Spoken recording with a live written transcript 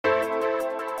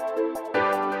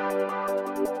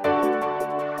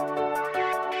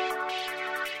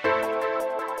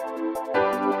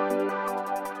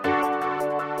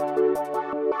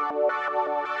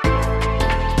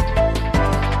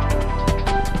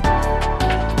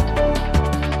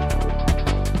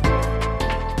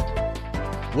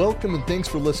Welcome and thanks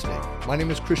for listening. My name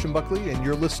is Christian Buckley and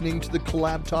you're listening to the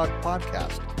Collab Talk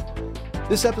podcast.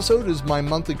 This episode is my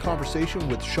monthly conversation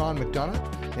with Sean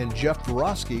McDonough and Geoff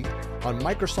Varosky on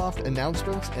Microsoft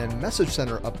announcements and Message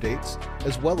Center updates,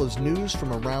 as well as news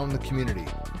from around the community.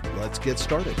 Let's get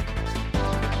started.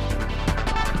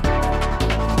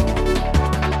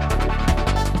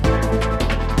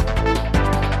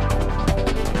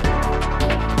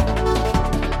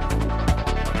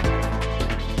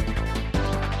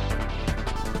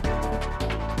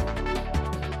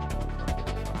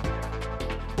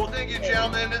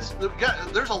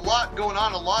 There's a lot going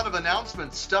on, a lot of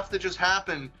announcements, stuff that just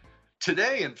happened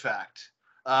today, in fact,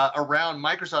 around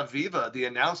Microsoft Viva, the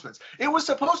announcements. It was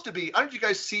supposed to be, I don't know if you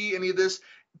guys see any of this.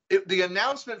 The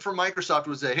announcement from Microsoft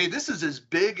was that, hey, this is as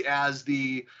big as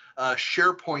the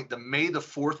SharePoint, the May the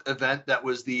 4th event that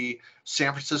was the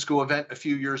San Francisco event a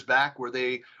few years back, where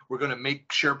they were going to make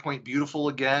SharePoint beautiful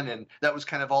again. And that was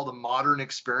kind of all the modern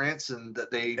experience, and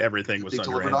that everything was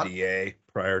under NDA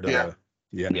prior to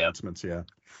the announcements. Yeah.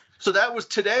 So that was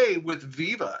today with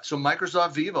Viva. So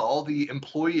Microsoft Viva, all the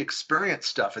employee experience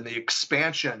stuff and the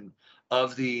expansion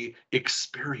of the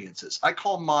experiences. I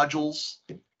call modules.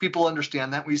 People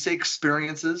understand that. When you say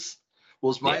experiences,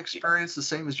 well, is my experience the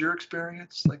same as your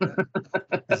experience? Like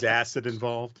that? Is acid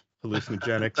involved?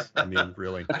 Hallucinogenics? I mean,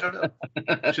 really? I don't know.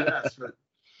 I should ask. But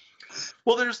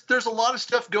well, there's a lot of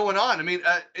stuff going on. I mean,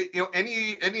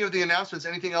 any of the announcements,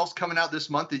 anything else coming out this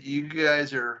month that you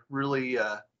guys are really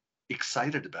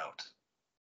excited about?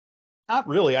 Not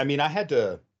really. I mean, I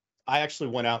actually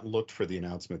went out and looked for the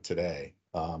announcement today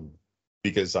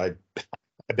because I've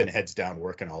been heads down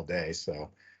working all day,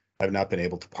 so I've not been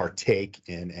able to partake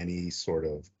in any sort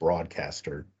of broadcast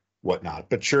or whatnot.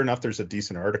 But sure enough, there's a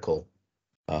decent article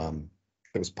that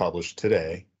was published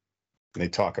today, and they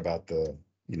talk about the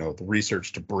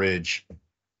research to bridge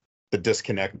the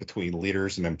disconnect between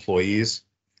leaders and employees.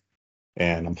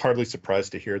 And I'm hardly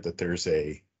surprised to hear that there's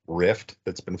a rift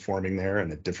that's been forming there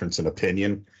and a difference in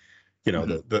opinion.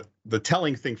 The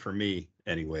telling thing for me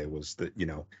anyway was that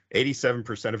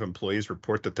 87% of employees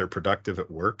report that they're productive at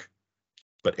work,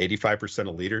 but 85%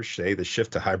 of leaders say the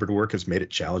shift to hybrid work has made it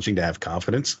challenging to have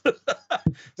confidence.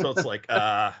 So it's like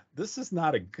this is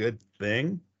not a good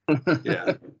thing.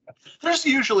 Yeah. There's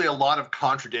usually a lot of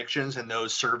contradictions in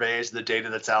those surveys, the data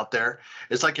that's out there.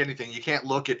 It's like anything. You can't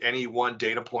look at any one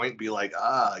data point and be like,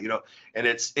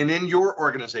 and in your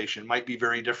organization might be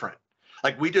very different.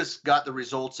 Like we just got the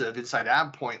results of Inside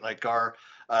AvePoint, like our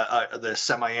the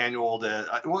semi-annual,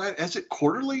 is it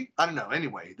quarterly? I don't know.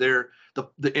 Anyway, they're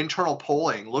the internal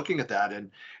polling, looking at that,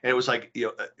 and it was like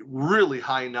really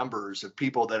high numbers of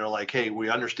people that are like, hey, we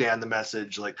understand the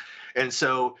message, and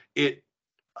so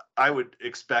I would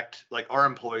expect like our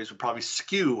employees would probably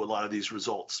skew a lot of these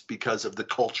results because of the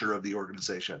culture of the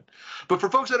organization. But for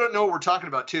folks that don't know what we're talking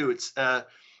about too, it's a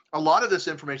lot of this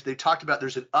information they talked about.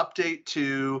 There's an update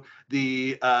to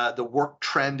the Work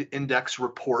Trend Index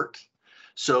report.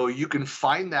 So you can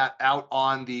find that out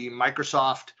on the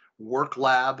Microsoft Work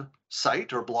Lab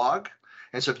site or blog.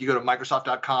 And so if you go to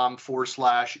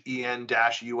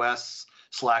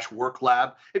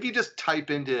microsoft.com/en-us/worklab, if you just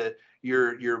type into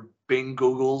your Bing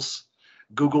Google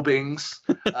Bings,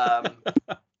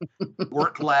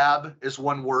 Work Lab is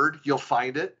one word, you'll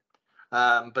find it.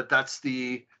 But that's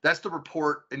the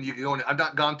report, and you go. I've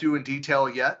not gone through in detail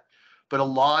yet, but a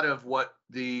lot of what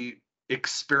the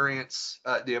experience,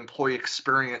 the employee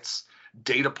experience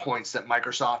data points that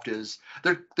Microsoft is,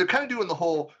 they're kind of doing the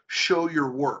whole show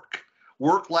your work.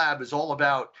 Work Lab is all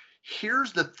about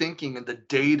here's the thinking and the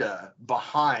data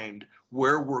behind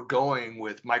where we're going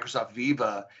with Microsoft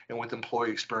Viva and with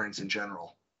employee experience in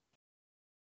general.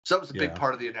 So that was a big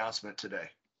part of the announcement today.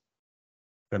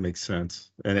 That makes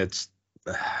sense. And it's,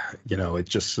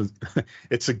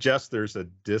 it suggests there's a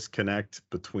disconnect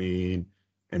between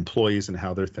employees and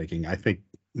how they're thinking. I think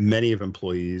many of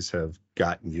employees have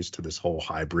gotten used to this whole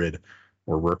hybrid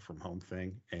or work from home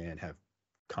thing and have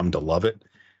come to love it.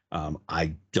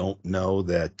 I don't know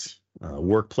that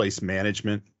workplace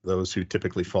management, those who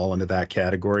typically fall into that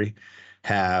category,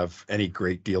 have any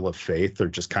great deal of faith. They're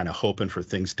just kind of hoping for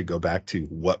things to go back to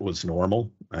what was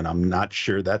normal, and I'm not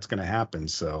sure that's going to happen.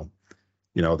 So,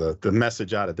 the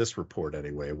message out of this report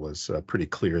anyway was pretty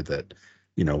clear that,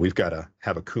 we've got to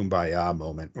have a kumbaya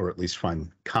moment, or at least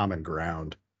find common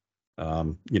ground.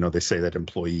 They say that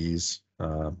employees,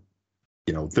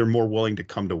 they're more willing to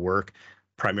come to work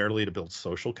primarily to build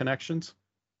social connections.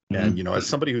 And, as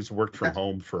somebody who's worked from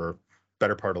home for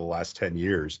better part of the last 10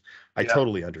 years, I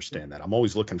totally understand that. I'm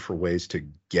always looking for ways to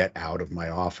get out of my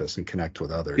office and connect with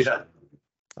others.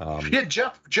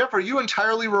 Jeff, are you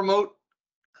entirely remote?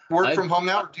 work from home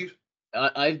now? Or do you?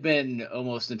 I've been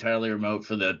almost entirely remote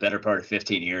for the better part of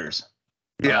 15 years.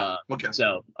 Yeah. Okay.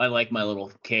 So I like my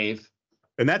little cave.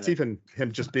 And that's even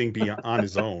him just being on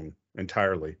his own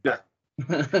entirely. Yeah.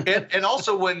 and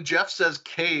also when Geoff says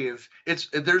cave,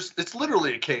 it's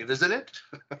literally a cave, isn't it?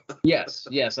 Yes.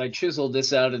 I chiseled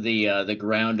this out of the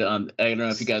ground. I don't know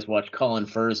if you guys watch Colin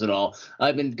Furze at all.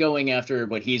 I've been going after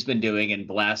what he's been doing and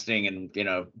blasting and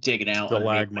digging out The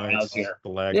stalagmites,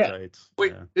 stalactites.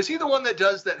 Wait, yeah. Is he the one that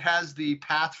has the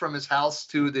path from his house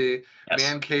to the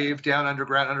man cave down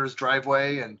underground under his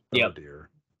driveway? And oh dear,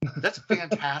 that's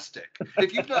fantastic.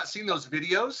 If you've not seen those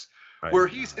videos. Where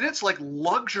and it's like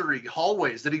luxury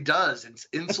hallways that he does. It's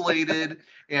insulated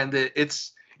and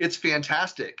it's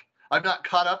fantastic. I've not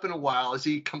caught up in a while. Has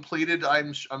he completed?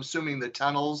 I'm assuming the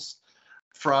tunnels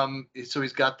so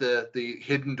he's got the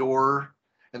hidden door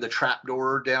and the trap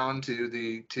door down to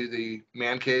the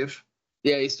man cave.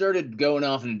 Yeah, he started going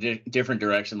off in a different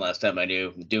direction last time I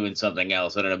knew, doing something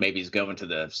else. I don't know. Maybe he's going to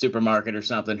the supermarket or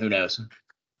something. Who knows?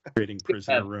 Creating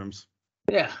prisoner rooms.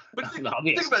 Yeah, but think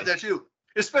about that too.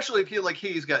 Especially if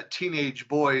he's got teenage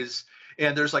boys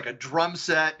and there's like a drum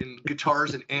set and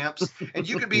guitars and amps, and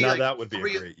you could be that would be a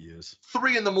great use.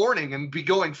 3 a.m. and be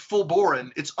going full bore,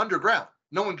 and it's underground.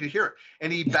 No one could hear it,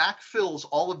 and he backfills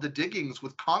all of the diggings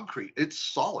with concrete. It's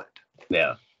solid.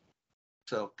 Yeah.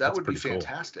 So that would be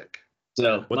fantastic. Cool.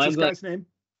 So what's this guy's name?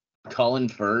 Colin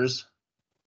Furze,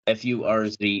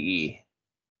 Furze.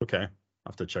 Okay, I'll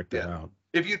have to check that out.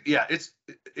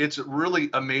 It's really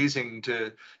amazing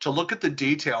to look at the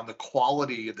detail and the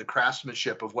quality of the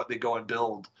craftsmanship of what they go and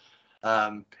build.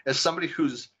 As somebody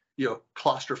who's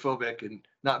claustrophobic and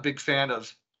not a big fan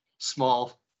of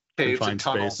small caves and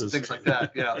tunnels and things like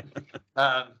that,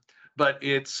 but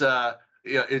it's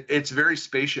it's very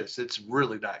spacious. It's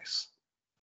really nice.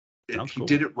 He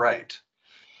did it right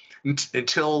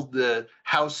until the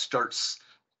house starts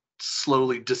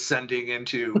slowly descending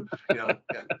into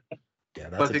Yeah,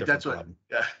 that's a different problem.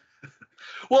 Yeah.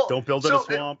 Well, don't build in a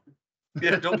swamp.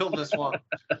 Don't build in a swamp.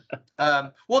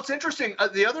 Well, it's interesting.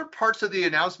 The other parts of the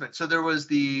announcement. So there was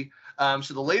the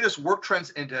latest Work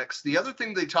Trends Index. The other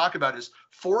thing they talk about is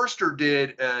Forrester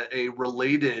did a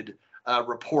related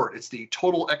report. It's the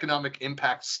Total Economic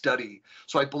Impact Study.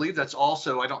 So I believe that's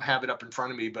also, I don't have it up in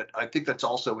front of me, but I think that's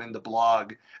also in the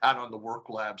blog out on the Work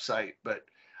Lab site. But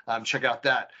check out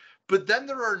that. But then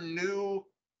there are new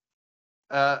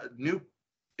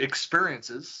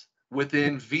experiences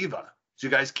within Viva. Do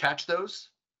you guys catch those,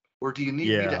 or do you need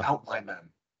me to outline them?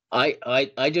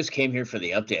 I just came here for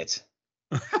the updates.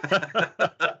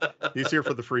 He's here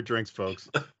for the free drinks, folks.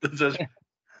 I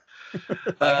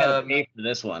gotta pay for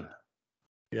this one.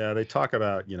 Yeah, they talk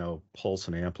about pulse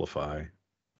and amplify.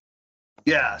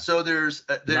 Yeah, so there's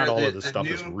not all of the stuff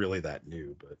is really that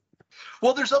new, but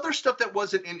there's other stuff that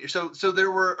wasn't in. So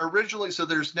there were originally. So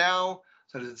there's now.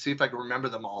 So let's see if I can remember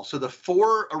them all. So the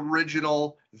 4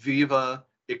 original Viva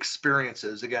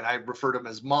experiences, again, I refer to them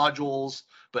as modules,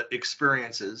 but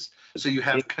experiences. So you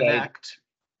have connect,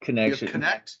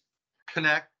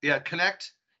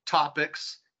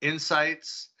 topics,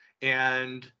 insights,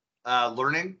 and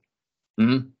learning.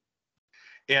 Mm-hmm.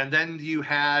 And then you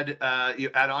add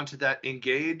on to that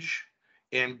engage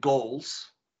and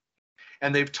goals.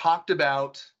 And they've talked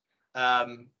about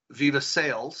Viva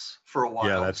Sales for a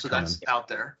while, that's out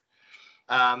there.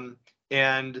 And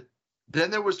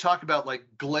then there was talk about like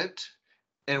Glint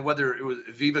and whether it was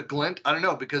Viva Glint. I don't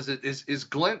know, because it is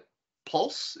Glint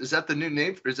Pulse? Is that the new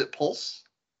name? Or is it Pulse?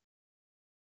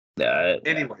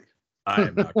 Anyway, I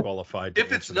am not qualified.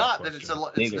 If it's not, then it's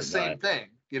the same thing,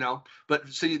 But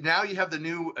so now you have the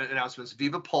new announcements: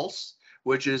 Viva Pulse,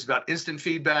 which is about instant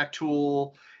feedback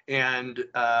tool, and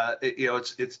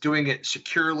it's doing it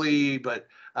securely, but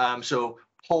so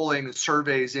polling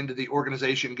surveys into the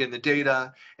organization, getting the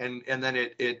data, and then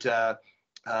it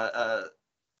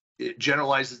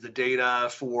generalizes the data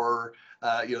for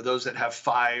those that have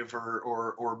 5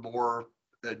 or more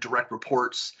direct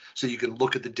reports, so you can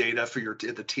look at the data for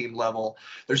at the team level.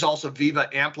 There's also Viva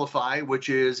Amplify, which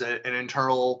is an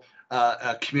internal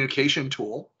communication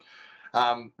tool,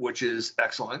 which is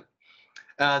excellent.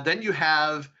 Then you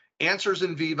have Answers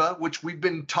in Viva, which we've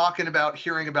been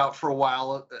hearing about for a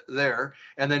while there,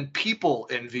 and then People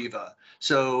in Viva.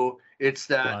 So it's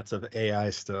that lots of AI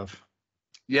stuff.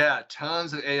 Yeah,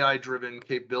 tons of AI-driven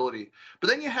capability. But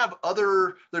then you have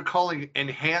they're calling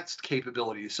enhanced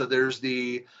capabilities. So there's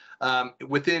the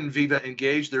within Viva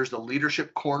Engage, there's the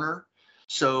leadership corner.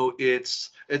 So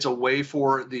it's a way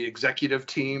for the executive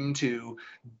team to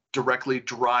directly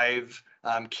drive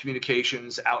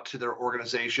communications out to their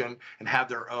organization and have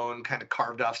their own kind of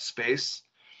carved off space.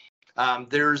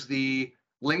 There's the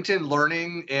LinkedIn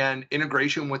Learning and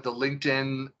integration with the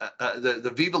LinkedIn,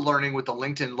 the Viva Learning with the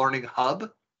LinkedIn Learning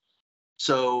Hub.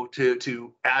 So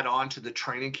to add on to the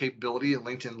training capability in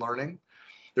LinkedIn Learning.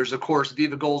 There's, of course,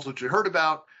 Viva Goals, which you heard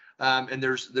about, and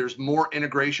there's more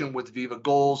integration with Viva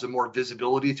Goals and more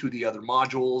visibility through the other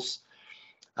modules.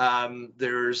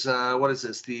 There's what is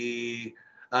this? The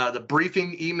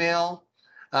briefing email,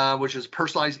 which is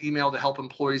personalized email to help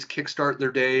employees kickstart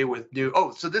their day with new.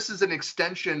 Oh, so this is an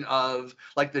extension of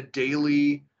like the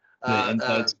daily.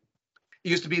 Insights.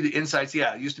 Used to be the insights.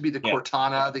 Yeah, it used to be the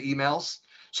Cortana, the emails.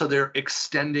 So they're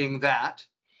extending that.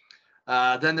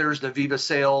 Then there's the Viva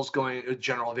Sales going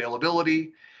general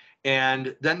availability.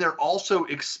 And then they're also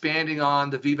expanding on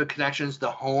the Viva Connections,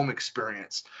 the home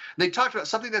experience. They talked about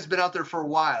something that's been out there for a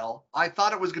while. I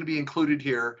thought it was going to be included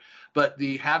here, but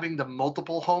having the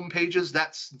multiple home pages,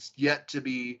 that's yet to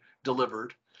be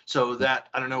delivered. So that,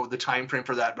 I don't know the time frame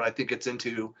for that, but I think it's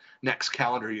into next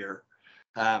calendar year.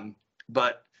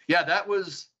 But yeah,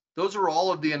 those are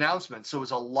all of the announcements. So it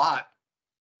was a lot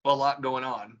going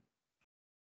on.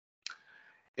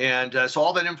 And so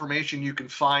all that information you can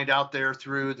find out there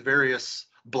through the various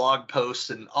blog posts,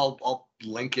 and I'll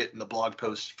link it in the blog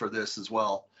post for this as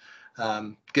well,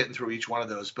 getting through each one of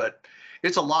those. But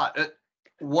it's a lot.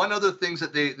 One of the things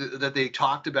that they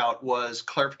talked about was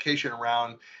clarification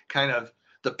around kind of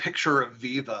the picture of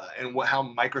Viva and how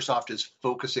Microsoft is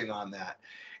focusing on that.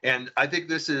 And I think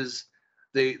this is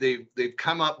they've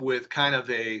come up with kind of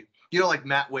a, like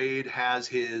Matt Wade has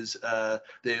his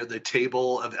the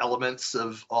table of elements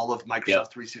of all of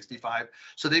Microsoft 365.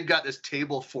 So they've got this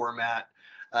table format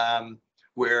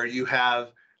where you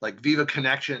have like Viva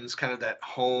Connections, kind of that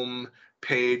home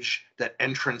page, that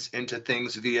entrance into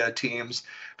things via Teams,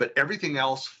 but everything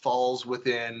else falls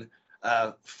within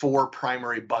 4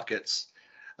 primary buckets.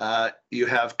 You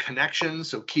have connections,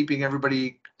 so keeping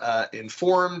everybody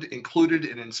informed, included,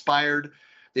 and inspired.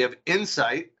 They have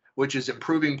insight, which is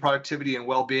improving productivity and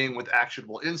well-being with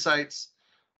actionable insights.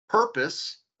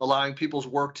 Purpose, allowing people's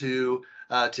work to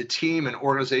team and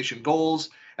organization goals.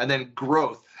 And then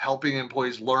growth, helping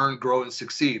employees learn, grow, and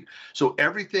succeed. So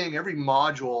everything, every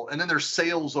module, and then there's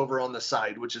sales over on the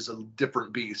side, which is a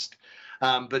different beast.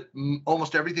 But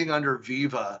almost everything under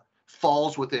Viva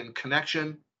falls within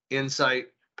connection, insight,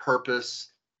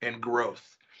 purpose, and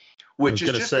growth, which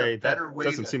is just a better way.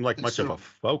 Doesn't seem like much of a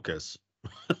focus.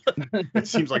 It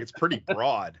seems like it's pretty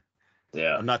broad.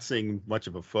 Yeah, I'm not seeing much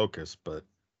of a focus, but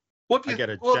I get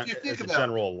a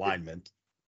general alignment.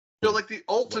 Like the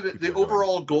ultimate, the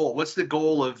overall goal. What's the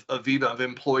goal of Viva, of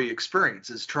employee experience?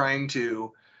 Is trying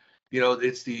to,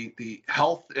 it's the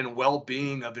health and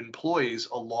well-being of employees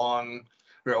along,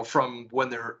 from when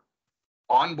they're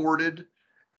onboarded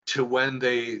to when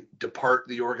they depart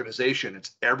the organization.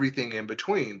 It's everything in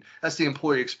between. That's the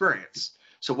employee experience.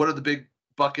 So what are the big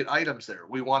bucket items there?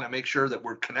 We want to make sure that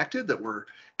we're connected, that we're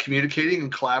communicating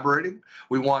and collaborating.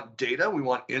 We want data. We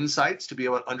want insights to be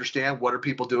able to understand what are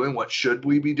people doing, what should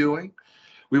we be doing.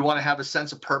 We want to have a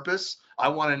sense of purpose. I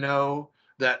want to know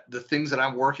that the things that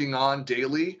I'm working on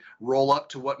daily roll up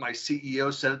to what my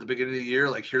CEO said at the beginning of the year,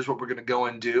 like here's what we're going to go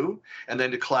and do, and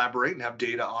then to collaborate and have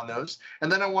data on those.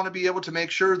 And then I want to be able to make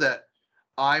sure that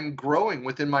I'm growing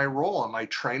within my role. Am I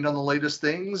trained on the latest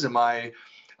things? Am I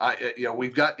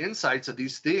we've got insights of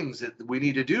these things that we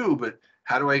need to do, but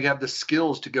how do I have the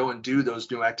skills to go and do those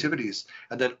new activities?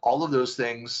 And then all of those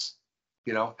things,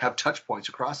 have touch points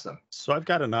across them. So I've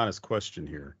got an honest question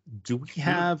here. Do we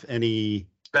have any?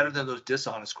 It's better than those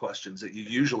dishonest questions that you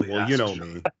usually ask. You know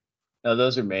me. No,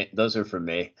 those are me. Those are for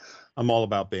me. I'm all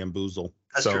about bamboozle.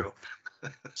 That's true.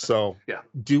 So yeah.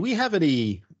 Do we have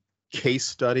any case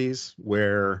studies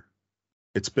where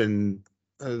it's been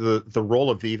the role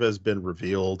of Viva has been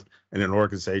revealed and an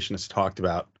organization has talked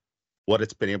about what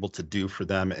it's been able to do for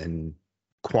them in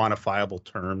quantifiable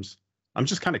terms? I'm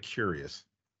just kind of curious.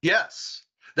 Yes,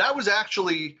 that was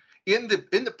actually in the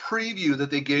preview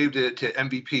that they gave to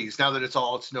MVPs. Now that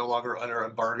it's no longer under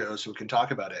embargo, so we can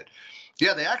talk about it.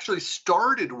 Yeah, they actually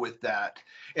started with that,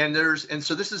 and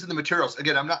so this is in the materials.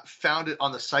 Again, I'm not found it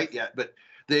on the site yet, but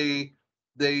they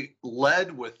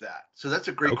led with that. So that's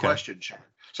a great question, Sean.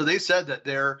 So they said that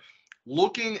they're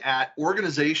looking at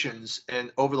organizations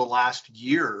and over the last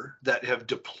year that have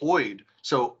deployed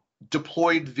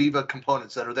Viva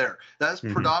components that are there. That's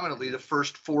predominantly the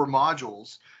first 4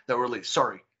 modules that were released.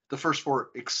 Sorry, the first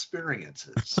 4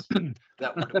 experiences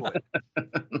that were deployed.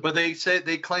 But they said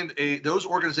they claimed those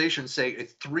organizations say a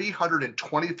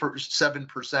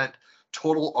 327%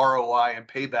 total ROI and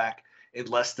payback in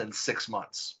less than 6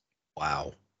 months.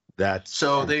 Wow. That's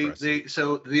so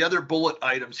so the other bullet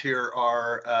items here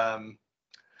are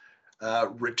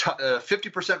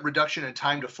 50% reduction in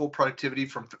time to full productivity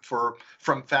from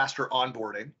faster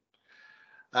onboarding.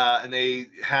 And they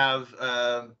have,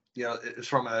 it's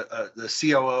from the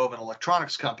COO of an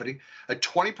electronics company, a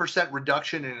 20%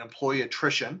 reduction in employee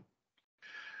attrition,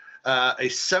 a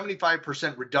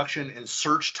 75% reduction in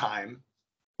search time,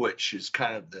 which is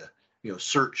kind of the,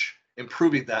 search,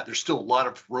 improving that. There's still a lot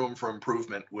of room for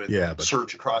improvement with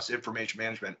search across information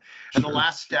management. And the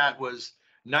last stat was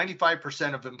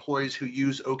 95% of employees who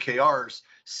use OKRs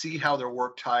see how their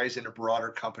work ties into broader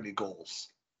company goals.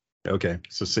 Okay,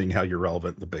 so seeing how you're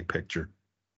relevant in the big picture.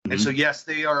 And so, yes,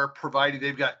 they are providing,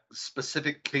 they've got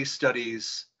specific case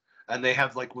studies, and they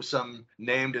have with some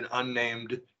named and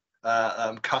unnamed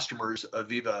customers of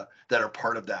Viva that are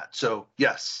part of that. So,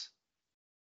 yes,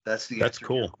 that's the answer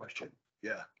to your question.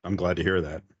 Yeah. I'm glad to hear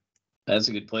that. That's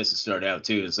a good place to start out,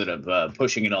 too, instead of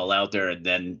pushing it all out there and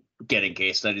then getting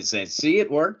case studies saying, see,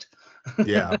 it worked.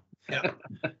 Yeah. Yeah.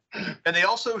 And they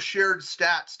also shared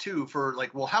stats, too, for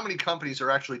how many companies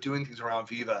are actually doing things around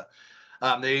Viva?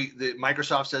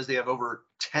 Microsoft says they have over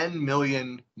 10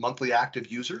 million monthly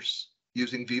active users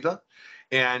using Viva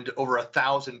and over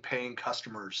 1,000 paying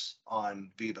customers on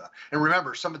Viva. And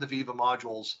remember, some of the Viva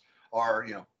modules are,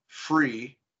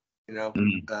 free,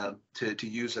 to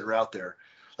use that are out there.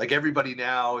 Like everybody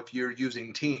now, if you're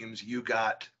using Teams, you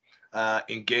got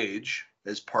Engage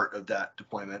as part of that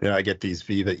deployment. Yeah, I get these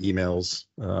Viva emails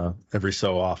every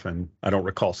so often. I don't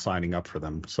recall signing up for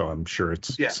them, so I'm sure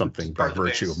it's something by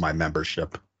virtue of my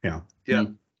membership. Yeah. Yeah.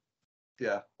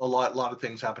 Yeah. A lot of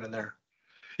things happen in there.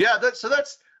 Yeah.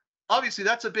 That's obviously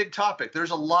that's a big topic.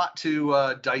 There's a lot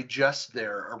to digest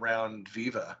there around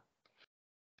Viva,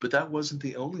 but that wasn't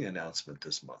the only announcement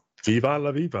this month. Viva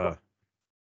la Viva.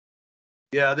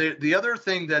 Yeah. The other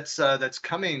thing that's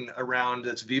coming around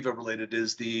that's Viva related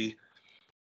is the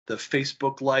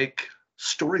Facebook-like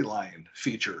storyline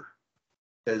feature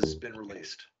has been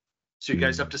released. So you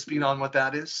guys up to speed on what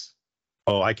that is?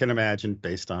 Oh, I can imagine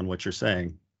based on what you're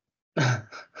saying. I've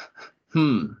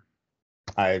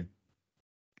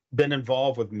been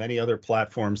involved with many other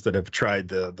platforms that have tried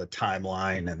the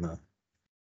timeline and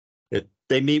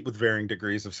they meet with varying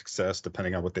degrees of success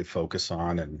depending on what they focus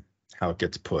on and how it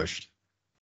gets pushed.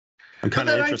 I'm kind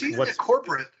of interested. In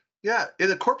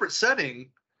the corporate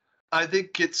setting, I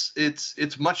think it's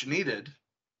much needed.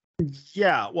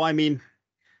 Yeah, well, I mean,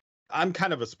 I'm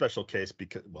kind of a special case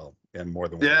because, in more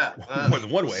than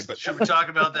one way. But should we talk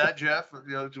about that, Geoff?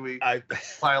 Do we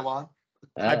pile on?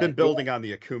 I've been building on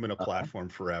the Acumatica platform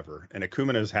forever, and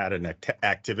Acumatica has had an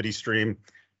activity stream,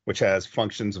 which has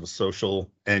functions of a social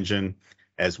engine,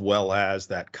 as well as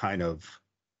that kind of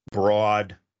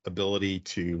broad ability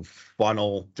to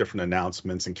funnel different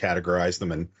announcements and categorize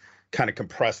them and kind of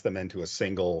compress them into a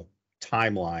single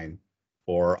timeline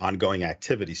or ongoing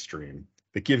activity stream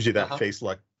that gives you that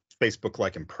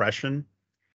Facebook-like impression,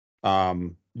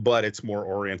 but it's more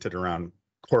oriented around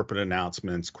corporate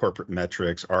announcements, corporate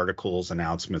metrics, articles,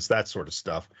 announcements, that sort of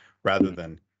stuff, rather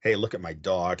than, hey, look at my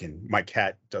dog and my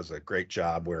cat does a great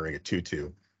job wearing a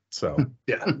tutu. So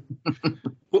yeah.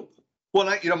 Well,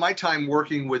 my time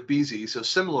working with BZ, so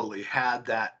similarly had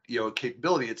that,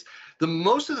 capability. It's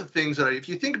most of the things that if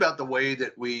you think about the way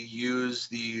that we use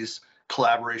these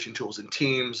collaboration tools in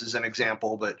Teams as an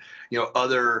example, but,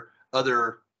 other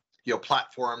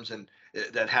platforms and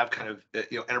that have kind of,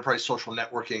 enterprise social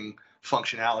networking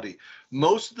functionality.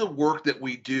 Most of the work that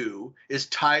we do is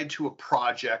tied to a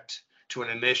project, to an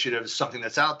initiative, something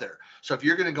that's out there. So if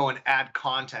you're going to go and add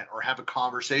content or have a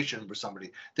conversation with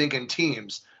somebody, think in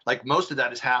Teams, most of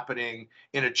that is happening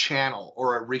in a channel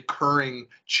or a recurring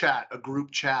chat, a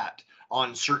group chat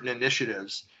on certain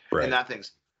initiatives and that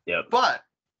things. Yeah. But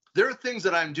there are things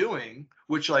that I'm doing,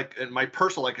 which in my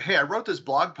personal, hey, I wrote this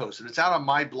blog post and it's out on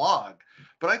my blog,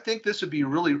 but I think this would be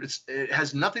really, it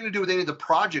has nothing to do with any of the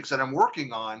projects that I'm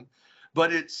working on,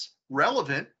 but it's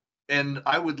relevant. And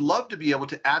I would love to be able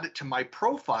to add it to my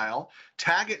profile,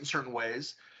 tag it in certain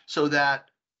ways so that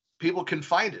people can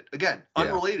find it. Again,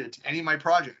 unrelated to any of my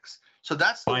projects. So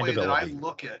that's the way that I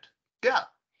look at. Yeah.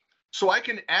 So I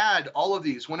can add all of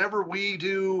these whenever we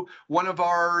do one of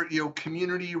our,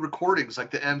 community recordings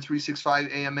like the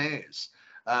M365 AMAs,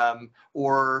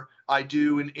 or I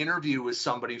do an interview with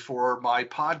somebody for my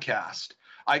podcast.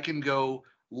 I can go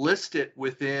list it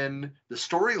within the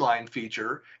storyline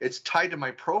feature. It's tied to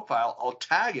my profile. I'll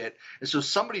tag it. And so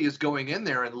somebody is going in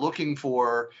there and looking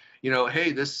for,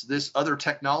 hey, this other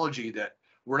technology that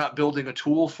we're not building a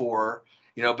tool for,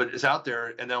 but is out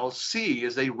there, and they'll see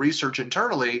as they research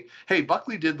internally, hey,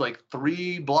 Buckley did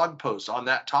 3 blog posts on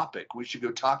that topic. We should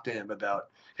go talk to him about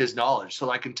his knowledge, so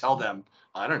I can tell them,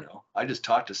 I don't know, I just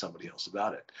talked to somebody else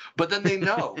about it. But then they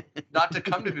know not to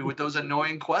come to me with those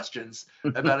annoying questions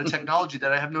about a technology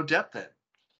that I have no depth in.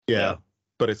 Yeah,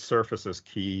 but it surfaces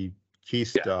key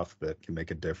stuff that can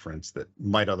make a difference that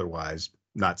might otherwise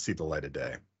not see the light of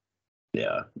day.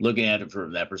 Yeah, looking at it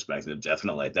from that perspective,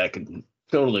 definitely that could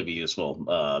totally be useful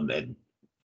in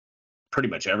pretty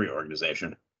much every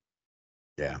organization.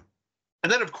 Yeah.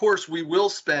 And then, of course, we will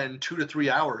spend 2 to 3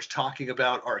 hours talking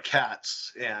about our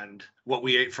cats and what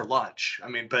we ate for lunch. I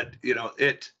mean, but, you know,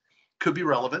 it could be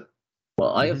relevant.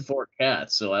 Well, I have 4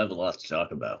 cats, so I have a lot to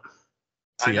talk about.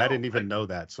 See, I didn't even know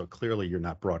that, so clearly you're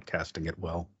not broadcasting it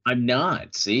well. I'm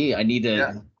not. See, I need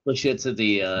to push it to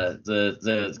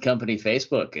the company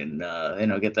Facebook and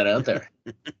get that out there.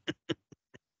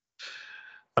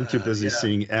 I'm too busy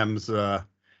seeing M's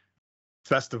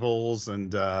festivals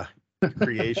and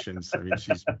creations. I mean,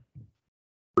 she's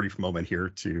brief moment here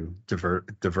to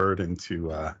divert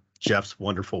into Geoff's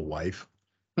wonderful wife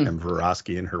and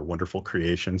Varosky and her wonderful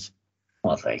creations.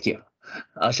 Well, thank you.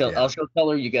 I'll tell her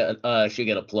she'll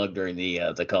get a plug during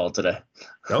the call today.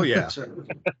 Oh yeah,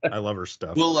 I love her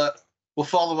stuff. We'll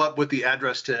follow up with the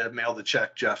address to mail the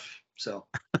check, Geoff. So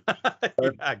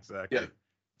yeah, exactly.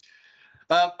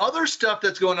 Yeah. Other stuff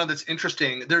that's going on that's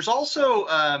interesting. There's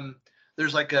also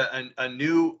there's like a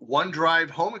new OneDrive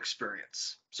home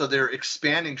experience. So they're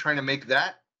expanding, trying to make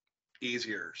that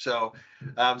easier. So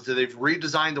they've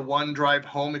redesigned the OneDrive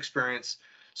home experience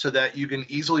so that you can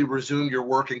easily resume your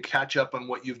work and catch up on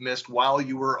what you've missed while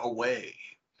you were away.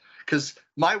 Because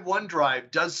my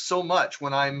OneDrive does so much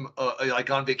when I'm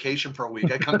like on vacation for a week.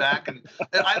 I come back and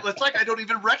it's like I don't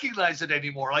even recognize it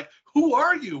anymore. Like, who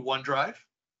are you, OneDrive?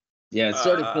 Yeah, it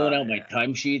started filling out my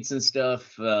timesheets and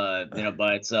stuff,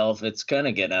 by itself. It's kind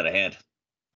of getting out of hand.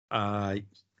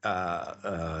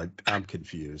 I'm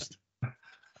confused.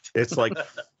 It's like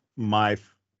my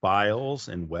files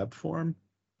in web form.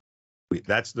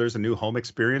 There's a new home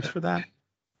experience for that.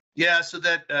 Yeah, so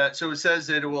it says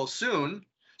that it will soon.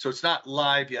 So it's not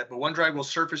live yet, but OneDrive will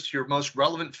surface to your most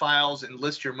relevant files and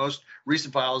list your most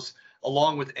recent files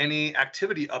along with any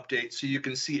activity updates, so you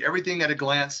can see everything at a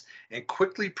glance and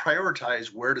quickly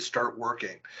prioritize where to start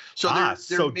working. So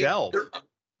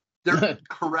they're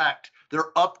correct.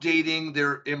 They're updating,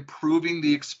 they're improving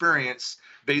the experience,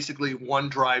 basically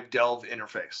OneDrive Delve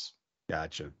interface.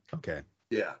 Gotcha. Okay.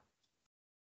 Yeah.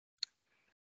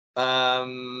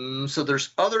 So there's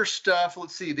other stuff.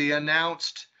 Let's see. They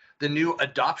announced the new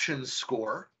adoption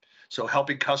score. So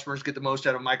helping customers get the most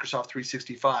out of Microsoft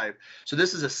 365. So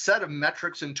this is a set of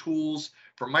metrics and tools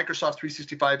for Microsoft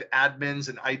 365 admins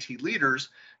and IT leaders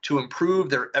to improve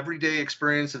their everyday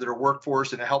experience of their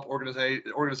workforce and to help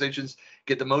organizations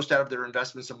get the most out of their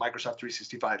investments in Microsoft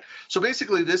 365. So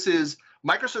basically, this is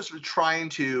Microsoft trying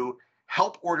to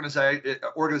help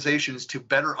organizations to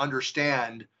better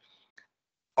understand,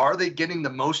 are they getting the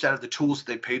most out of the tools that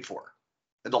they paid for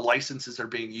and the licenses that are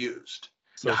being used?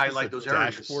 So to highlight those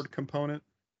areas. Dashboard component.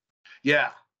 Yeah,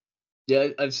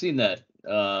 I've seen that,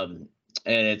 and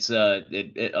it's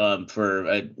for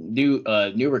a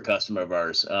newer customer of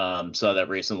ours saw that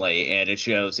recently, and it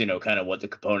shows kind of what the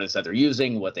components that they're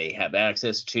using, what they have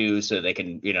access to, so they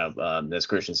can as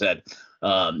Christian said,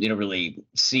 really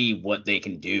see what they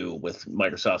can do with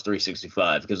Microsoft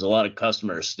 365, because a lot of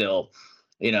customers still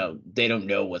they don't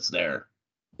know what's there.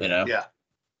 Yeah.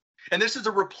 And this is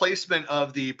a replacement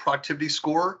of the productivity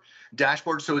score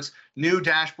dashboard. So it's new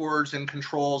dashboards and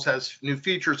controls, has new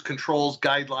features, controls,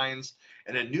 guidelines,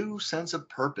 and a new sense of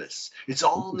purpose. It's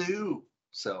all new.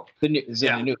 So is it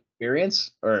a new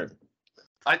experience, or?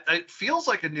 It feels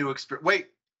like a new experience. Wait.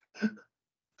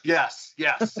 Yes.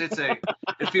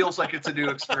 It feels like it's a new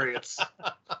experience.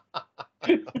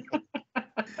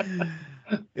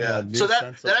 Yeah, so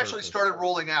that actually started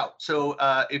rolling out. So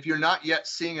if you're not yet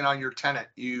seeing it on your tenant,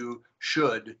 you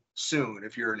should soon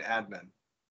if you're an admin.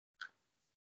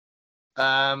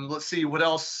 Let's see what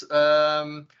else.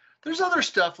 There's other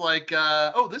stuff like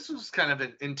this was kind of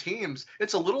in Teams.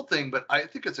 It's a little thing, but I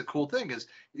think it's a cool thing. Is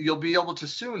you'll be able to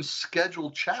soon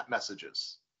schedule chat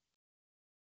messages.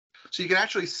 So you can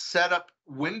actually set up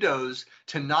windows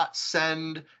to not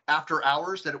send after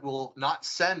hours, that it will not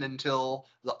send until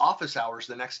the office hours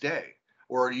the next day.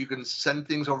 Or you can send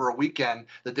things over a weekend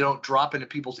that they don't drop into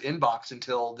people's inbox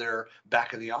until they're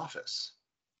back in the office.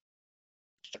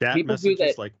 Chat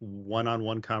messages like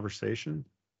one-on-one conversation?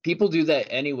 People do that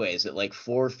anyways at like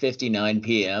 4:59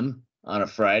 p.m. on a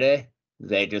Friday.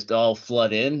 They just all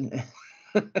flood in.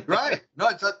 Right. No,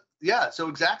 so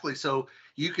exactly. So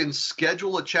you can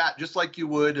schedule a chat just like you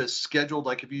would a scheduled,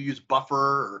 like if you use Buffer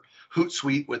or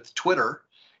Hootsuite with Twitter,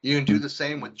 You can do the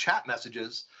same with chat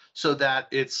messages so that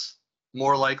it's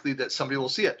more likely that somebody will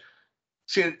see it.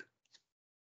 See,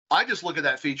 I just look at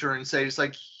that feature and say, it's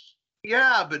like,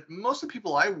 yeah, but most of the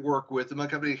people I work with in my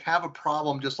company have a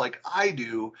problem just like I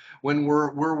do when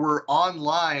we're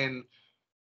online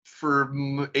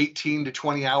for 18 to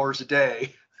 20 hours a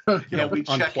day. We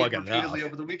check it repeatedly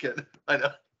over the weekend. I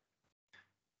know.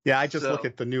 Yeah, I just look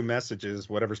at the new messages,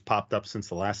 whatever's popped up since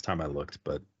the last time I looked.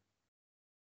 But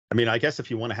I mean, I guess if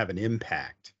you want to have an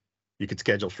impact, you could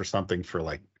schedule for something for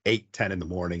like 8, 10 in the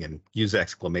morning and use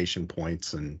exclamation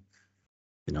points and,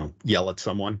 yell at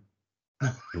someone.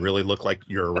 Really look like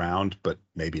you're around, but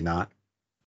maybe not.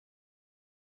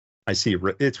 I see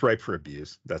it's ripe for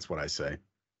abuse. That's what I say.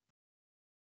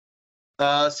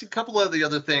 See a couple of the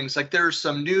other things, like there's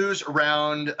some news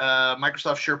around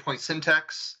Microsoft SharePoint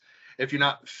syntax. If you're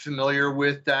not familiar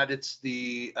with that, it's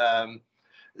the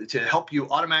to help you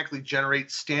automatically generate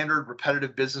standard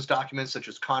repetitive business documents such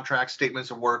as contracts,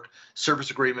 statements of work, service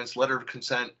agreements, letter of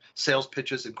consent, sales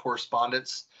pitches, and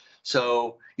correspondence.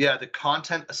 So yeah, the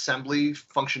content assembly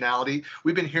functionality,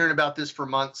 we've been hearing about this for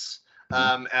months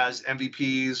as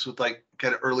MVPs with like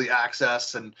kind of early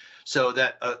access. And so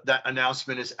that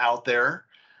announcement is out there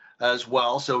as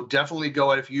well. So definitely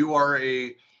go ahead if you are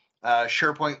a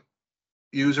SharePoint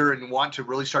user and want to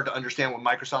really start to understand what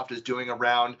Microsoft is doing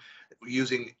around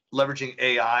leveraging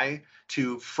AI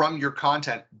to, from your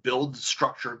content, build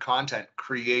structured content,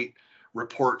 create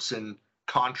reports and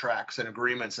contracts and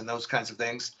agreements and those kinds of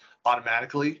things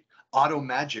automagically.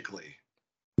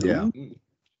 Yeah.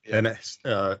 And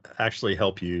actually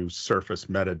help you surface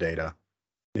metadata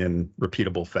in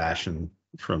repeatable fashion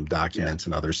from documents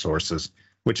and other sources,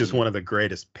 which is one of the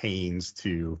greatest pains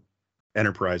to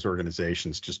enterprise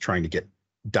organizations, just trying to get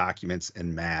documents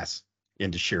en masse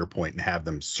into SharePoint and have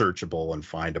them searchable and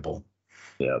findable.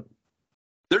 Yeah.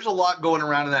 There's a lot going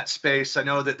around in that space. I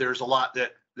know that there's a lot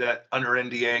that under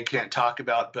NDA can't talk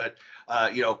about, but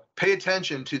pay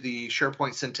attention to the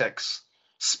SharePoint syntax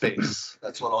space.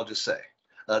 That's what I'll just say.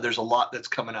 There's a lot that's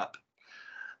coming up.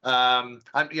 I'm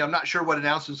not sure what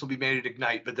announcements will be made at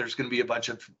Ignite, but there's going to be a bunch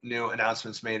of new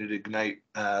announcements made at Ignite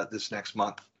this next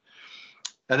month.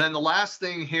 And then the last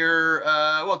thing here,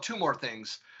 two more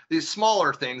things. These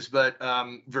smaller things, but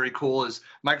very cool, is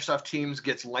Microsoft Teams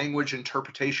gets language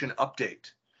interpretation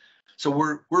update. So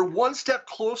we're one step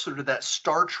closer to that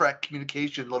Star Trek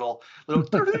communication little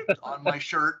on my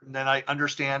shirt, and then I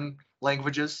understand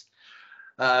languages.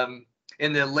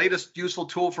 In the latest useful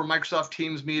tool for Microsoft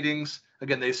Teams meetings,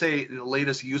 again, they say the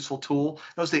latest useful tool.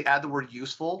 Notice they add the word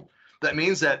useful. That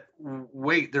means that,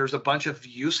 wait, there's a bunch of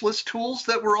useless tools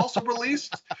that were also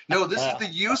released? No, this is the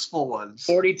useful ones.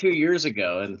 42 years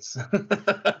ago.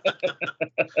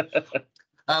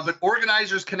 But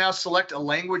organizers can now select a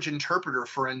language interpreter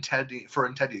for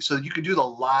attendees. So you can do the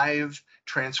live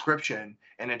transcription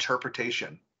and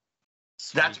interpretation.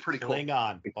 Sweet. That's pretty cool.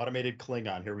 Klingon, automated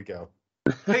Klingon. Here we go.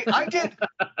 Hey, I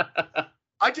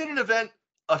did an event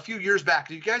a few years back.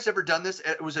 Have you guys ever done this?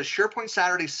 It was a SharePoint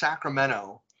Saturday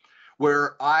Sacramento,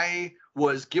 where I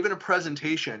was given a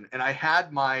presentation, and I had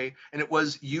and it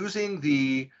was using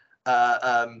the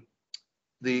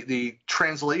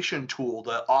translation tool,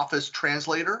 the Office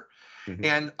translator,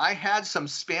 and I had some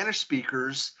Spanish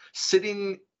speakers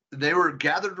sitting. They were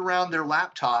gathered around their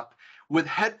laptop with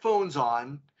headphones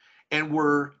on, and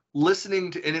were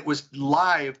listening to, and it was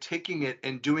live, taking it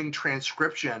and doing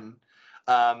transcription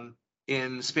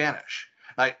in Spanish.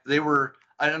 I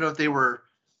don't know if they were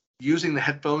using the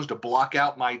headphones to block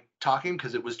out my talking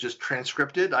because it was just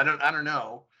transcripted. I don't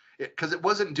know, because it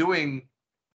wasn't doing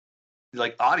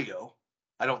like audio,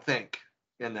 I don't think,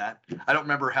 in that. I don't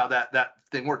remember how that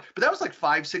thing worked, but that was like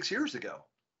 5-6 years ago,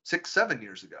 6-7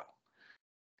 years ago.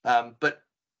 But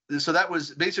so that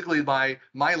was basically my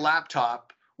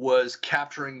laptop was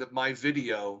capturing my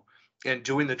video and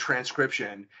doing the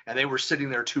transcription, and they were sitting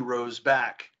there 2 rows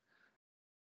back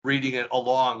reading it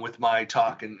along with my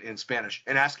talk in Spanish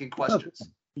and asking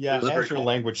questions. Yeah, natural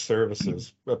language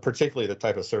services, particularly the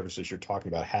type of services you're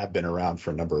talking about, have been around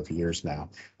for a number of years now.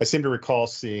 I seem to recall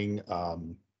seeing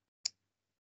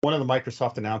one of the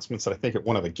Microsoft announcements, I think at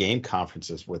one of the game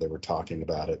conferences, where they were talking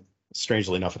about it.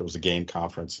 Strangely enough, it was a game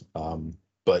conference.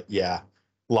 But yeah,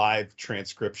 live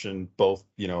transcription, both,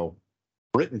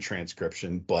 written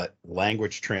transcription, but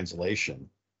language translation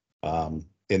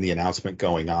in the announcement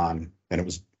going on. And it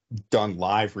was done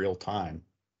live real time.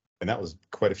 And that was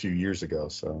quite a few years ago.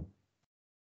 So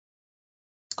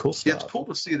it's cool stuff. Yeah, it's cool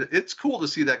to see that. It's cool to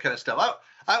see that kind of stuff.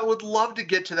 I would love to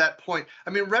get to that point. I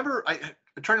mean, remember, I'm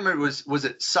trying to remember, was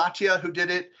it Satya who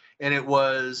did it? And it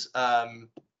was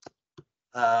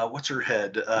what's her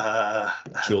head?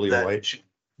 Julia White.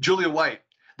 Julia White,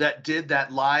 that did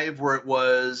that live where it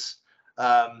was,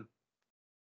 I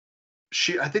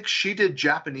think she did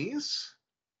Japanese.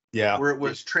 Yeah. Where it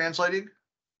was translating.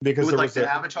 Because with there like was the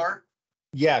avatar.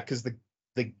 Yeah, because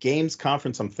the games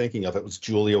conference I'm thinking of, it was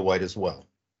Julia White as well.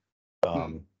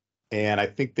 And I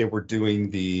think they were doing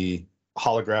the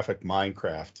holographic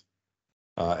Minecraft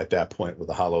at that point with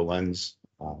the HoloLens,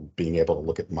 being able to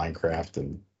look at Minecraft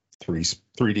in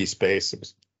 3D space. It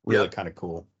was really kind of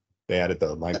cool. They added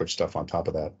the language stuff on top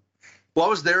of that. Well, I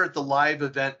was there at the live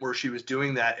event where she was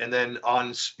doing that, and then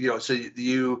on, so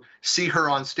you see her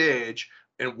on stage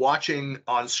and watching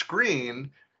on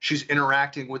screen, she's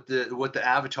interacting with the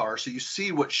avatar. So you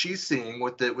see what she's seeing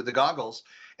with the goggles,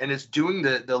 and it's doing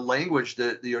the language,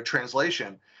 the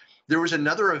translation. There was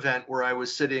another event where I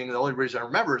was sitting. The only reason I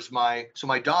remember is my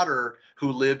daughter,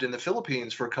 who lived in the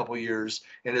Philippines for a couple of years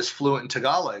and is fluent in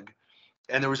Tagalog,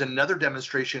 and there was another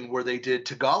demonstration where they did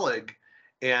Tagalog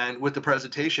and with the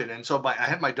presentation. And so I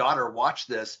had my daughter watch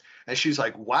this, and she's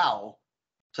like, wow.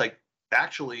 It's like,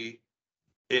 actually,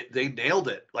 they nailed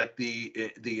it. Like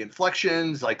the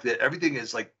inflections, like everything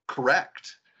is like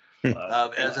correct.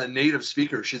 As a native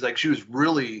speaker, she's like, she was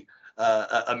really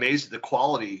amazed at the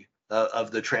quality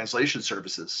of the translation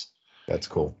services. That's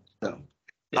cool. So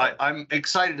I'm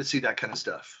excited to see that kind of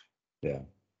stuff. Yeah.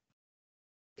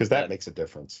 Because that makes a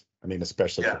difference. I mean,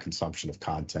 especially for consumption of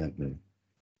content and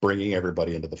bringing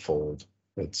everybody into the fold.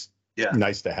 It's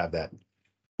nice to have that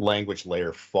language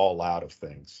layer fall out of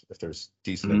things if there's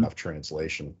decent enough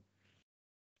translation.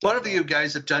 One of you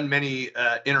guys have done many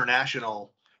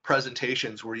international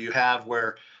presentations where you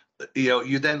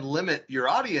then limit your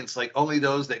audience, like only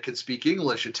those that can speak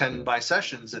English attend my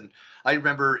sessions. And I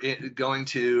remember going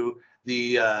to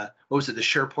the the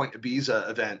SharePoint Ibiza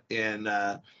event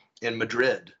in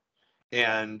Madrid,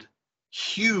 and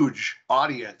huge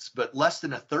audience, but less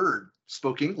than a third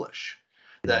spoke English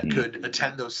that could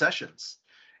attend those sessions.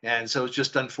 And so it's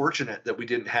just unfortunate that we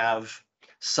didn't have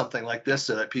something like this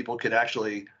so that people could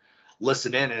actually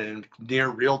listen in and near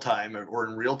real time or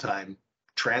in real time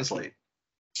translate.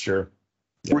 Sure.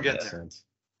 We're getting there.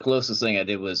 Closest thing I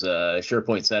did was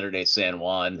SharePoint Saturday San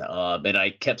Juan, and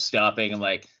I kept stopping. I'm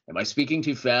like, am I speaking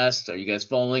too fast? Are you guys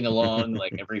following along?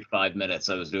 Like every 5 minutes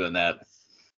I was doing that.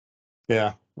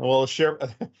 Yeah. Well,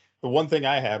 the one thing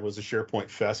I had was a SharePoint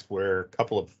Fest where a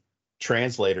couple of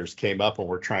translators came up and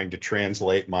were trying to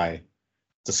translate my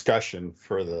discussion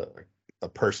for a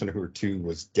person who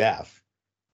was deaf.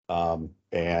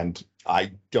 And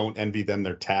I don't envy them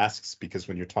their tasks, because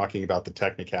when you're talking about the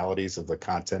technicalities of the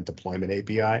content deployment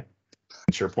API and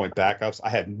SharePoint backups, I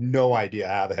had no idea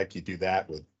how the heck you do that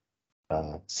with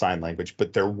sign language.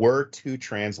 But there were two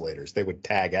translators. They would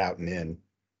tag out and in.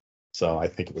 So I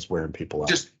think it was wearing people out.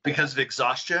 Just because of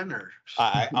exhaustion, or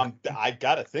I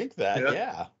gotta think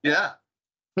that, yeah.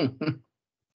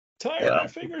 Tired. My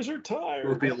fingers are tired. It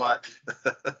would be a lot.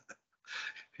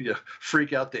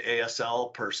 Freak out the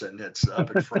ASL person that's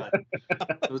up in front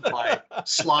with my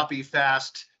sloppy,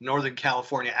 fast Northern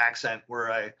California accent. Where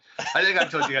I think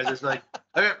I've told you guys this. Like,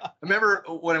 I remember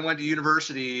when I went to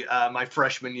university my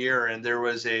freshman year, and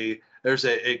there's a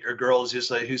girl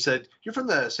who said, "You're from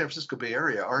the San Francisco Bay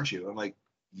Area, aren't you?" I'm like,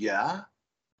 "Yeah."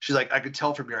 She's like, "I could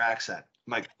tell from your accent."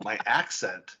 I'm like, "My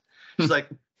accent?" She's like,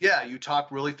 "Yeah, you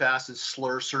talk really fast and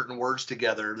slur certain words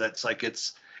together. That's like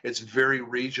it's very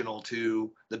regional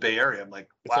to the Bay Area." I'm like,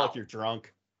 "Wow." It's like you're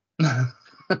drunk.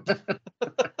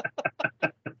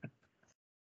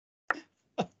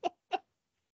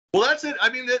 Well, that's it. I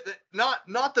mean,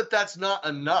 not that that's not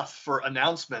enough for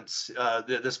announcements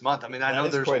this month. I mean, I know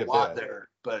there's a lot there,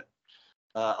 but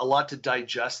a lot to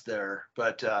digest there.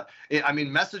 But I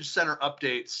mean, Message Center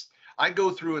updates, I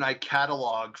go through and I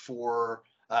catalog for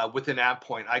within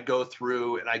AppPoint. I go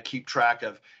through and I keep track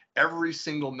of every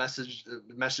single Message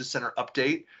Center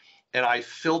update, and I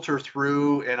filter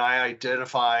through and I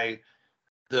identify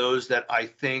those that I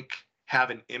think have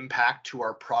an impact to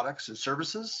our products and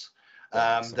services.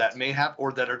 That may have,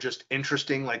 or that are just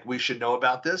interesting, like we should know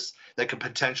about this, that could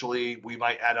potentially, we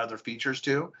might add other features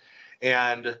to.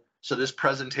 And so this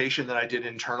presentation that I did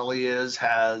internally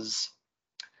has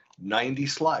 90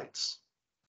 slides.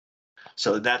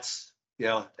 So that's,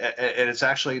 and it's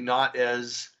actually not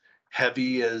as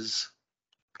heavy as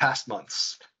past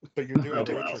months. But you're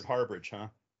doing Richard Harbridge, huh?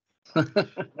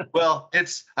 Well,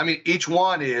 each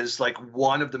one is like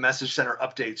one of the Message Center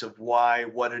updates of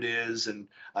what it is. And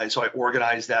so I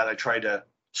organize that. I try to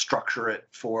structure it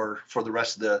for the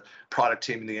rest of the product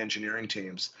team and the engineering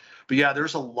teams. But yeah,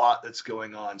 there's a lot that's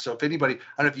going on. So if anybody, I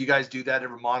don't know if you guys do that,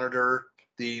 ever monitor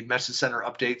the Message Center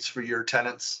updates for your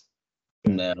tenants?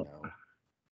 No.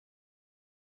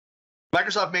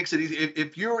 Microsoft makes it easy.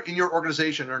 If you're in your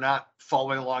organization or not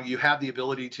following along, you have the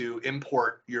ability to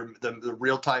import the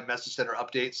real-time message center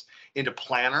updates into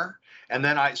Planner. And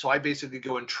then I basically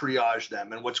go and triage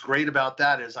them. And what's great about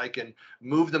that is I can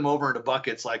move them over into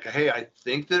buckets like, hey, I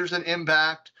think there's an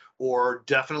impact or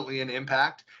definitely an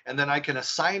impact. And then I can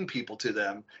assign people to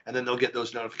them and then they'll get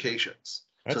those notifications.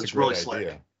 That's so it's a great really idea.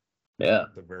 slick. Yeah.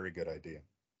 It's a very good idea.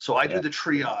 So I do the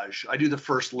triage. I do the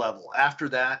first level. After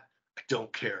that, I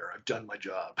don't care. I've done my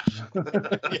job.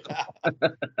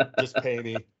 Just pay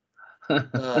me.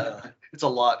 It's a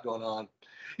lot going on.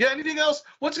 Yeah. Anything else?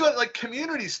 What's going on? Like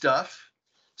community stuff.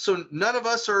 So none of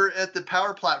us are at the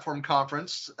Power Platform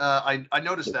Conference. I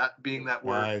noticed that being that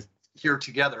we're here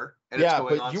together. And it's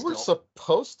going on but you were still.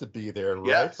 supposed to be there, right?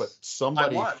 Yes, but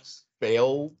somebody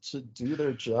failed to do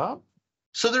their job.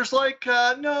 So there's like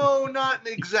no, not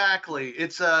exactly.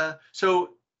 It's so.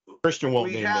 Christian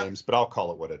won't name names, but I'll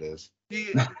call it what it is.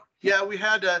 Yeah, we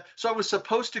had. So I was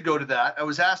supposed to go to that. I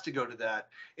was asked to go to that,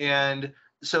 and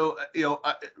so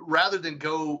rather than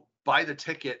go buy the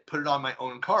ticket, put it on my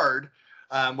own card,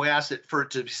 we asked for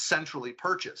it to be centrally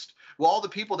purchased. Well, all the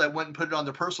people that went and put it on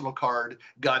their personal card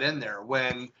got in there.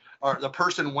 When the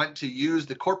person went to use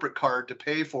the corporate card to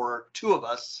pay for two of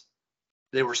us,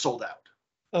 they were sold out.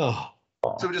 Oh,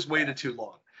 so we just waited too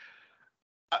long.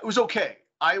 It was okay.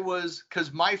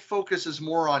 Because my focus is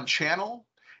more on channel.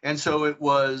 And so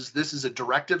this is a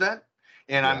direct event.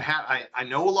 And I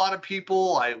know a lot of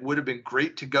people. I would have been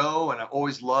great to go. And I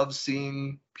always love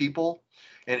seeing people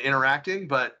and interacting.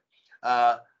 But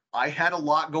I had a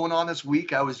lot going on this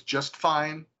week. I was just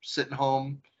fine sitting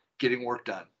home, getting work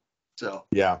done. So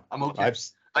yeah, I'm okay.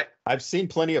 I've seen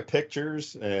plenty of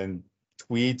pictures and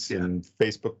tweets and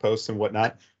Facebook posts and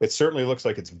whatnot. It certainly looks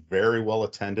like it's very well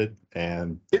attended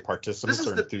and the participants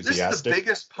are enthusiastic.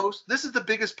 This is the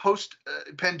biggest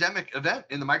post-pandemic event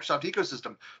in the Microsoft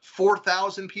ecosystem.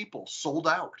 4,000 people sold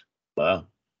out. Wow.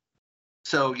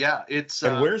 So yeah, it's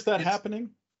and where's that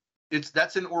happening?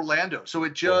 That's in Orlando. So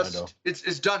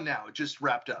it's done now. It just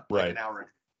wrapped up like an hour ago.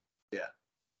 Yeah.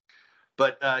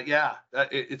 But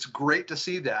it's great to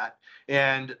see that.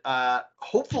 And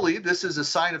hopefully this is a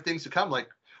sign of things to come. Like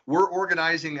we're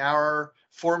organizing our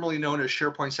formerly known as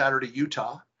SharePoint Saturday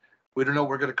Utah. We don't know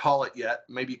what we're going to call it yet.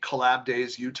 Maybe Collab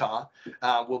Days Utah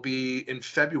will be in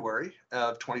February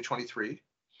of 2023.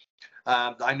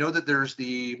 I know that there's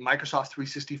the Microsoft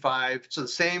 365. So the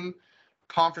same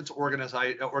conference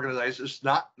organizers,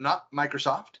 not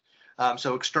Microsoft.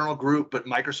 So external group, but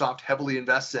Microsoft heavily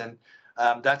invests in.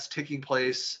 That's taking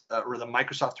place, or the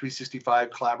Microsoft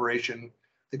 365 collaboration.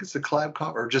 I think it's the collab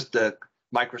or just the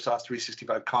Microsoft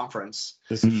 365 conference.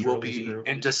 This will be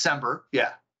in December.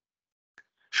 Yeah,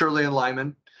 Shirley and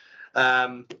Lyman.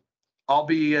 I'll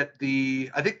be at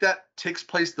I think that takes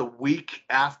place the week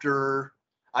after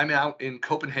I'm out in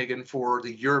Copenhagen for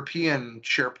the European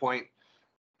SharePoint,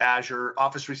 Azure,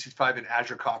 Office 365 and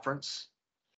Azure conference,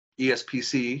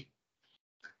 ESPC.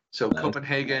 So nice.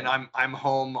 Copenhagen, I'm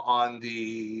home on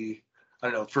the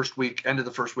end of the first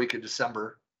week of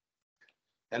December.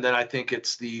 And then I think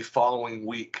it's the following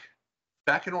week.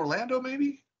 Back in Orlando,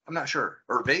 maybe? I'm not sure.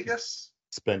 Or Vegas?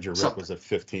 Spend your requisite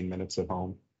 15 minutes at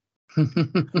home.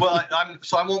 Well, I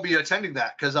won't be attending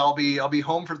that because I'll be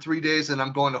home for 3 days and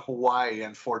I'm going to Hawaii,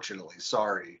 unfortunately.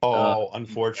 Sorry. Oh,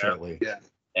 unfortunately.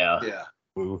 Yeah.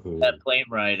 Woo-hoo. That plane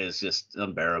ride is just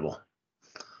unbearable.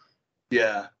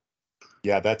 Yeah.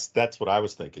 Yeah, that's what I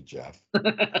was thinking, Geoff.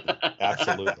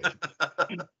 Absolutely.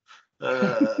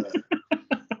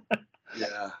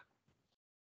 Yeah.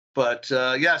 But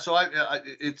so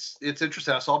it's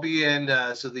interesting. So I'll be in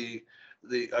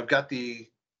I've got the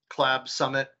Collab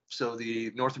Summit, so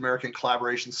the North American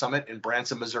Collaboration Summit in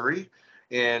Branson, Missouri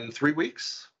in 3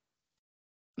 weeks.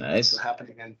 Nice. So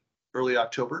happening in early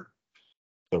October.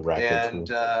 The record.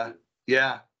 And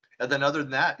and then other than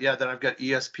that, then I've got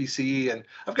ESPC and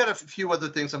I've got a few other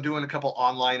things. I'm doing a couple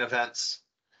online events,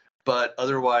 but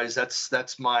otherwise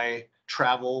that's my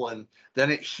travel, and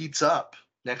then it heats up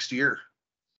next year.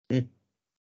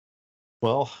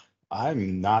 Well, I've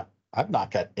not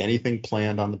got anything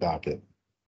planned on the docket.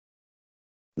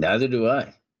 Neither do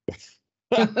I.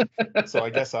 So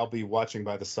I guess I'll be watching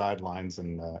by the sidelines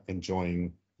and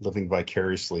enjoying living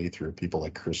vicariously through people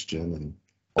like Christian and.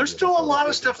 There's still a lot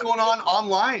of stuff going on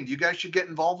online. You guys should get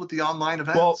involved with the online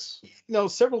events. Well,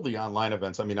 several of the online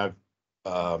events. I mean, I've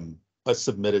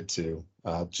submitted to.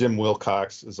 Jim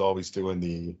Wilcox is always doing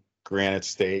the Granite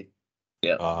State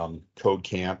Code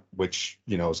Camp, which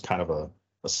is kind of a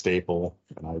staple,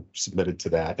 and I submitted to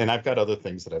that. And I've got other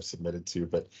things that I've submitted to,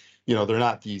 but they're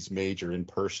not these major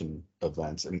in-person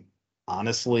events. And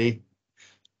honestly,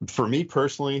 for me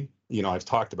personally, I've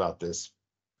talked about this.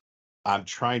 I'm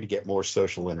trying to get more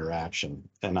social interaction,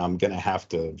 and I'm going to have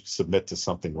to submit to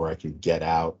something where I can get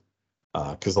out.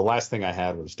 Because the last thing I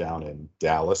had was down in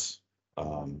Dallas,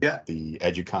 the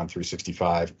EduCon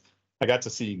 365. I got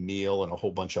to see Neil and a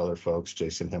whole bunch of other folks,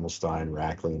 Jason Himmelstein,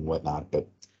 Rackley, and whatnot. But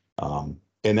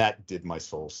and that did my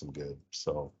soul some good.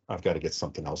 So I've got to get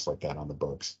something else like that on the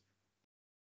books.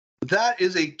 That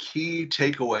is a key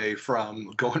takeaway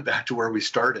from going back to where we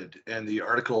started and the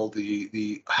article,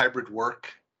 the hybrid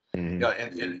work. Mm-hmm. Yeah,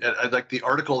 and I like the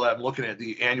article that I'm looking at,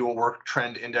 the annual work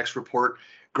trend index report,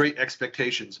 Great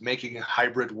Expectations, making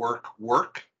hybrid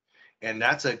work. And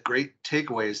that's a great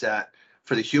takeaway, is that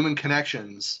for the human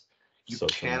connections, you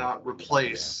cannot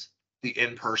replace the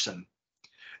in-person.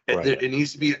 Right. It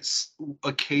needs to be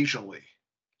occasionally.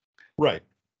 Right.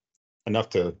 Enough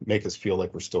to make us feel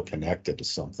like we're still connected to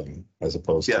something, as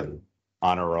opposed to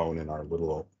on our own in our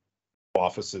little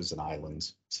offices and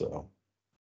islands. So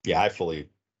yeah, I fully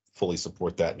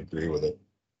support that and agree with it.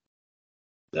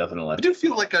 Definitely. I do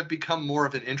feel like I've become more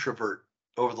of an introvert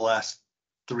over the last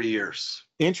 3 years.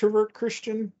 Introvert,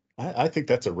 Christian? I think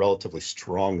that's a relatively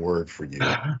strong word for you.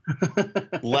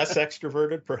 Less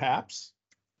extroverted, perhaps,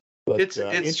 but it's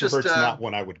introvert's just, not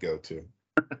one I would go to.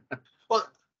 Well,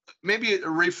 maybe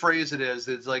rephrase it as,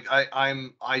 it's like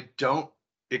I don't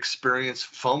experience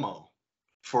FOMO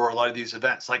for a lot of these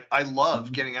events. Like, I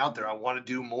love getting out there. I want to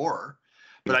do more,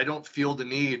 but I don't feel the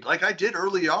need like I did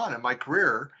early on in my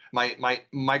career, my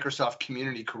Microsoft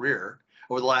community career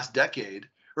over the last decade.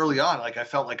 Early on, like I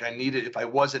felt like I needed, if I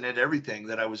wasn't at everything,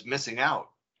 that I was missing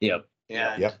out. Yep.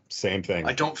 And yep. Same thing.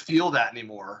 I don't feel that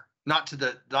anymore. Not to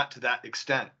that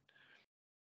extent.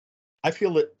 I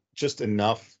feel it just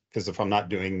enough, because if I'm not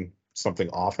doing something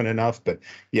often enough, but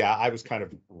yeah, I was kind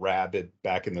of rabid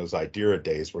back in those Idera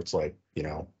days where it's like,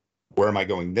 where am I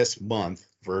going this month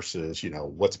versus,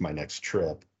 what's my next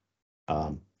trip?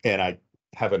 And I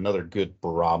have another good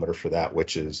barometer for that,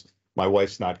 which is my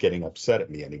wife's not getting upset at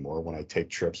me anymore when I take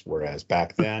trips, whereas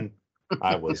back then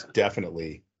I was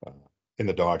definitely in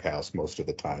the doghouse most of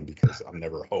the time because I'm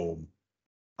never home.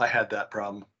 I had that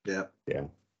problem. Yeah. Yeah.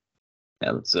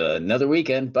 Now it's another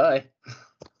weekend. Bye.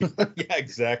 Yeah,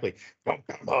 exactly. Don't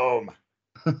come home.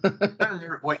 I don't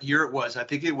remember what year it was. I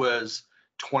think it was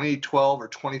 2012 or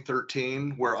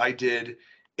 2013 where I did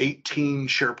 18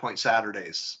 SharePoint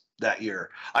Saturdays that year.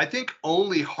 I think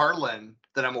only Harlan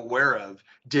that I'm aware of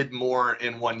did more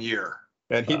in 1 year.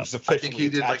 And he was I think he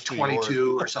did like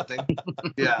 22 or something.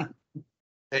 Yeah.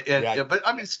 And but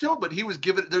I mean, still, but he was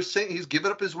they're saying he's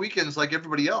given up his weekends like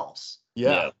everybody else.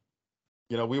 Yeah.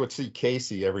 We would see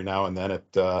Casey every now and then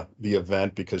at the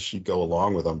event because she'd go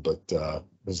along with him, but it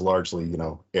was largely,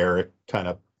 Eric kind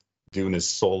of doing his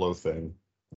solo thing.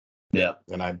 Yeah.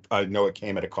 And I know it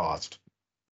came at a cost.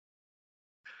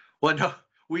 Well, no,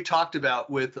 we talked about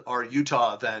with our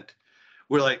Utah event,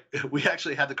 we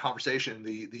actually had the conversation,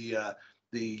 the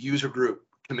user group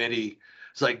committee.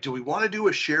 It's like, do we want to do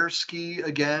a share ski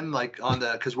again? Like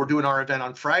because we're doing our event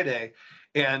on Friday,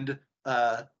 and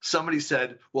somebody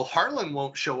said, well, Harlan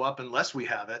won't show up unless we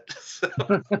have it.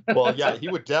 Well, yeah, he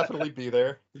would definitely be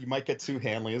there. You might get Sue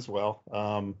Hanley as well.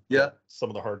 Some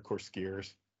of the hardcore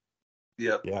skiers.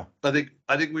 Yep. Yeah. I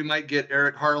think we might get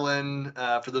Eric Harlan.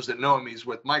 For those that know him, he's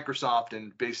with Microsoft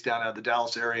and based down out of the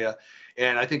Dallas area.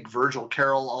 And I think Virgil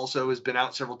Carroll also has been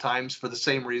out several times for the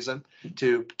same reason,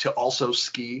 to also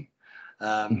ski.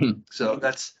 So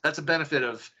that's a benefit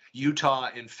of Utah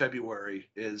in February,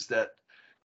 is that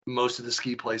most of the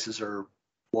ski places are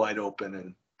wide open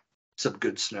and some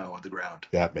good snow on the ground.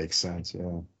 That makes sense.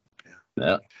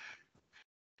 Yeah.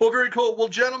 Well, very cool. Well,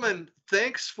 gentlemen,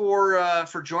 thanks for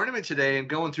joining me today and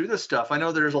going through this stuff. I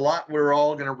know there's a lot we're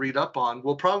all going to read up on.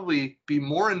 We'll probably be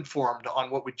more informed on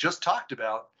what we just talked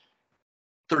about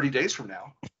 30 days from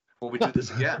now when we do this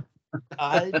again.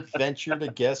 I venture to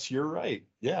guess you're right.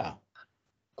 Yeah.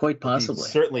 Quite possibly.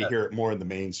 Certainly hear it more in the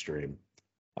mainstream.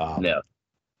 Yeah.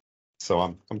 So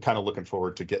I'm kind of looking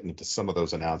forward to getting into some of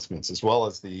those announcements, as well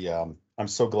as I'm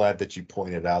so glad that you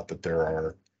pointed out that there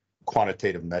are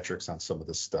quantitative metrics on some of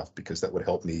this stuff, because that would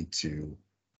help me to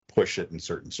push it in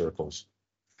certain circles.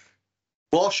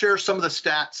 Well, I'll share some of the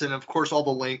stats and, of course, all the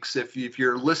links. If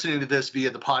you're listening to this via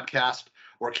the podcast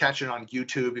or catching it on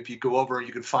YouTube, if you go over,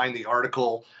 you can find the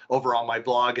article over on my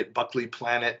blog at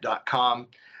buckleyplanet.com.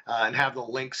 And have the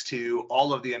links to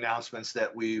all of the announcements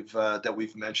that we've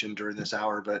mentioned during this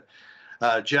hour. But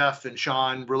Geoff and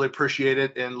Sean, really appreciate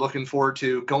it, and looking forward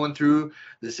to going through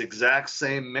this exact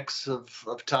same mix of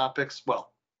topics.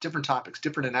 Well, different topics,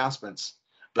 different announcements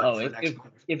But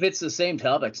if it's the same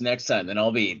topics next time, then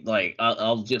I'll be like,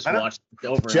 I'll just watch it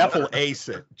over. Jeff will ace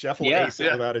it. Jeff will ace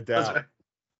it without a doubt. Right.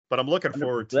 But I'm looking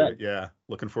forward to it. Yeah,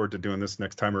 looking forward to doing this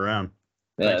next time around.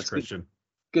 Yeah, Thanks, Christian.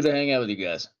 Good to hang out with you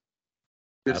guys.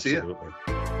 Good to see you.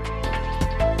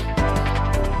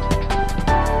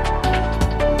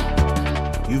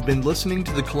 You've been listening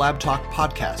to the Collab Talk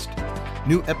podcast.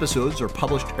 New episodes are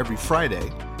published every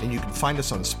Friday, and you can find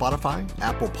us on Spotify,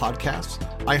 Apple Podcasts,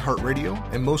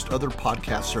 iHeartRadio, and most other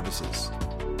podcast services.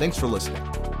 Thanks for listening.